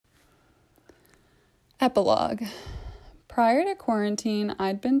Epilogue. Prior to quarantine,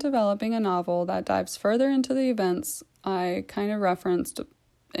 I'd been developing a novel that dives further into the events I kind of referenced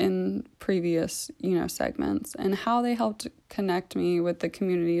in previous, segments, and how they helped connect me with the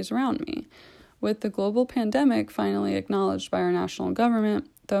communities around me. With the global pandemic finally acknowledged by our national government,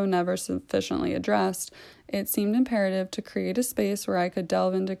 though never sufficiently addressed, it seemed imperative to create a space where I could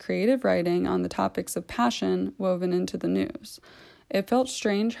delve into creative writing on the topics of passion woven into the news. It felt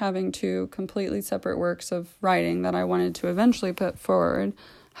strange having two completely separate works of writing that I wanted to eventually put forward,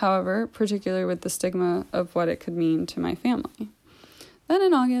 however, particularly with the stigma of what it could mean to my family. Then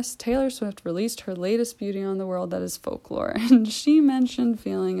in August, Taylor Swift released her latest beauty on the world that is folklore, and she mentioned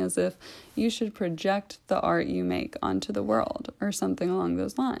feeling as if you should project the art you make onto the world, or something along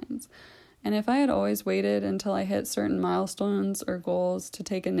those lines. And if I had always waited until I hit certain milestones or goals to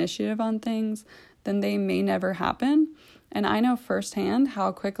take initiative on things, then they may never happen. And I know firsthand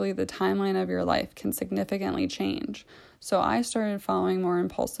how quickly the timeline of your life can significantly change. So I started following more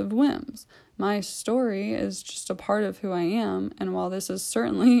impulsive whims. My story is just a part of who I am, and while this is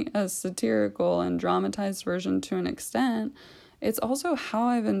certainly a satirical and dramatized version to an extent, it's also how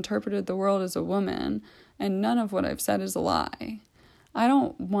I've interpreted the world as a woman, and none of what I've said is a lie. I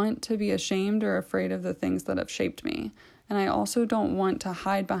don't want to be ashamed or afraid of the things that have shaped me. And I also don't want to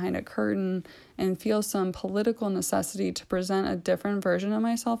hide behind a curtain and feel some political necessity to present a different version of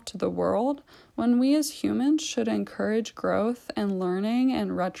myself to the world, when we as humans should encourage growth and learning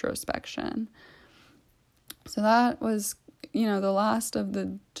and retrospection. So that was, the last of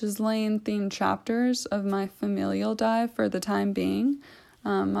the Ghislaine-themed chapters of my familial dive for the time being.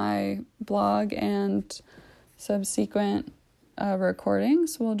 My blog and subsequent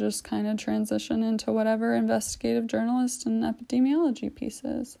recordings will just kind of transition into whatever investigative journalist and epidemiology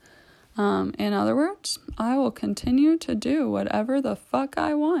pieces. In other words, I will continue to do whatever the fuck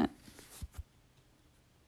I want.